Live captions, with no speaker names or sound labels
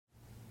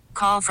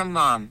call from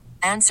mom.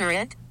 Answer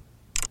it.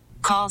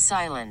 Call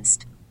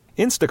silenced.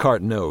 Instacart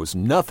knows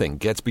nothing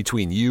gets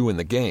between you and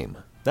the game.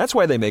 That's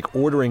why they make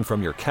ordering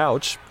from your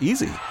couch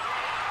easy.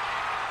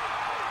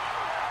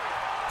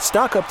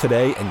 Stock up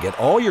today and get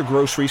all your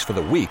groceries for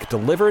the week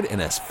delivered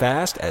in as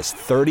fast as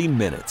 30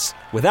 minutes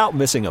without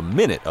missing a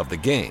minute of the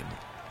game.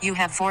 You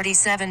have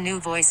 47 new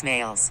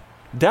voicemails.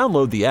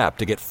 Download the app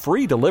to get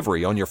free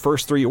delivery on your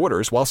first 3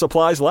 orders while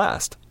supplies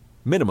last.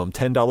 Minimum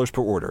 $10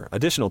 per order.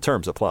 Additional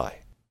terms apply.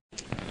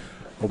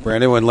 Well,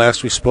 Brandon, when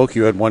last we spoke,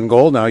 you had 1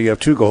 goal. Now you have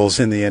 2 goals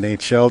in the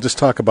NHL. Just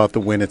talk about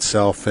the win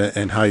itself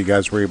and how you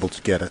guys were able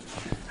to get it.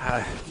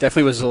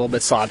 Definitely was a little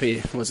bit sloppy.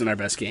 It wasn't our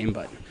best game,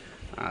 but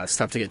it's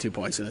tough to get 2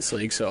 points in this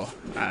league. So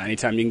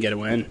anytime you can get a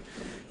win,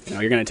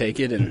 you're going to take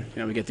it. And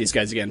we get these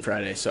guys again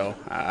Friday, so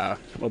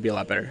we'll be a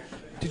lot better.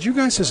 Did you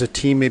guys as a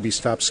team maybe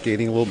stop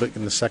skating a little bit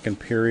in the second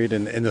period?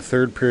 And in the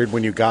third period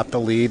when you got the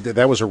lead,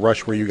 that was a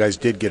rush where you guys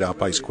did get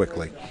up ice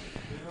quickly.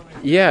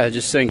 Yeah, I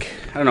just think,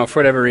 I don't know, for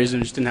whatever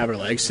reason, just didn't have our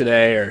legs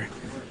today or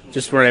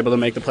just weren't able to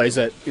make the plays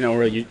that,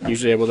 we're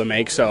usually able to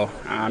make. So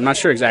I'm not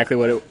sure exactly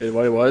what it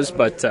was,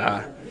 but,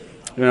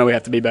 we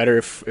have to be better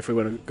if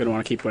we're going to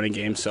want to keep winning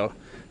games. So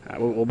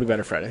we'll be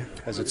better Friday.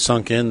 Has it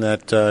sunk in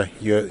that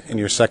you in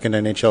your second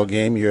NHL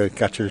game you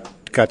got 2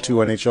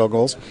 NHL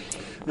goals?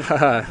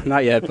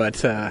 Not yet,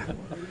 but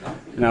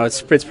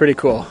it's pretty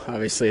cool.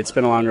 Obviously, it's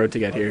been a long road to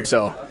get here.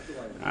 So,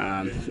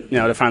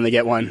 to finally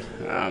get one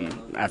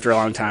after a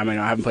long time. I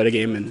haven't played a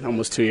game in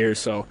almost 2 years,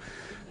 so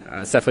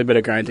it's definitely been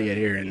a grind to get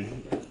here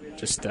and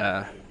just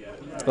a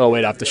little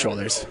weight off the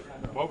shoulders.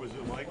 What was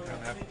it like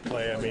on that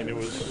play? I mean, it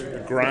was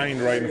a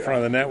grind right in front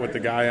of the net with the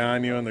guy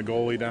on you and the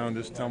goalie down.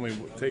 Just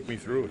take me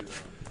through it.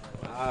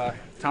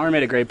 Tomer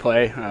made a great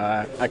play.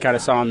 I kind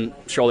of saw him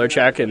shoulder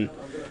check and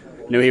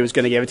knew he was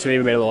going to give it to me.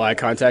 We made a little eye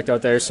contact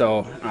out there,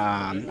 so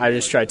I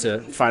just tried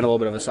to find a little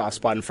bit of a soft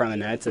spot in front of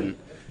the net, and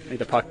I think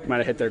the puck might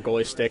have hit their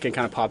goalie stick and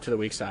kind of popped to the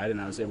weak side, and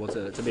I was able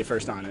to be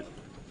first on it.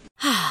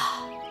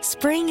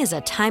 Spring is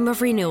a time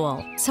of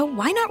renewal, so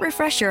why not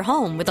refresh your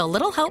home with a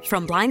little help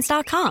from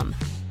Blinds.com?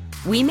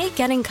 We make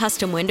getting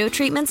custom window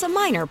treatments a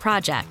minor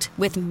project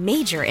with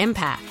major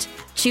impact.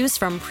 Choose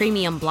from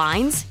premium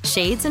blinds,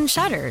 shades, and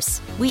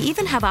shutters. We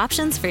even have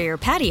options for your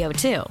patio,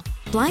 too.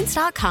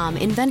 Blinds.com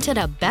invented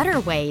a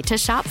better way to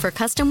shop for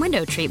custom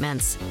window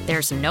treatments.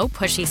 There's no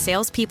pushy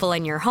salespeople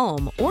in your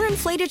home or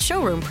inflated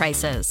showroom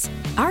prices.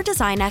 Our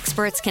design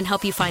experts can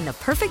help you find the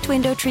perfect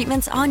window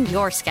treatments on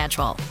your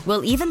schedule.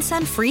 We'll even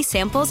send free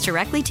samples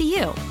directly to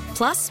you.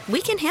 Plus,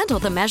 we can handle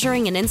the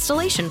measuring and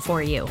installation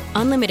for you.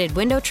 Unlimited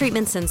window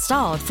treatments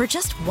installed for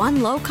just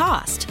one low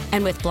cost.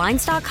 And with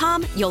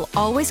Blinds.com, you'll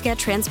always get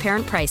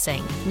transparent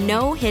pricing.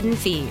 No hidden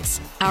fees.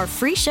 Our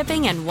free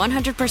shipping and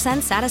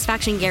 100%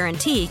 satisfaction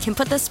guarantee can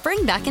put the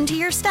spring back into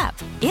your step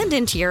and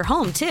into your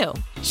home, too.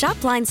 Shop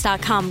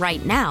Blinds.com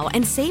right now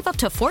and save up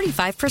to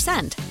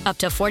 45%. Up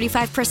to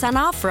 45%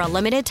 off for a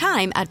limited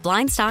time at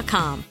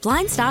Blinds.com.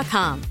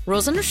 Blinds.com.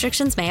 Rules and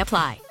restrictions may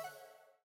apply.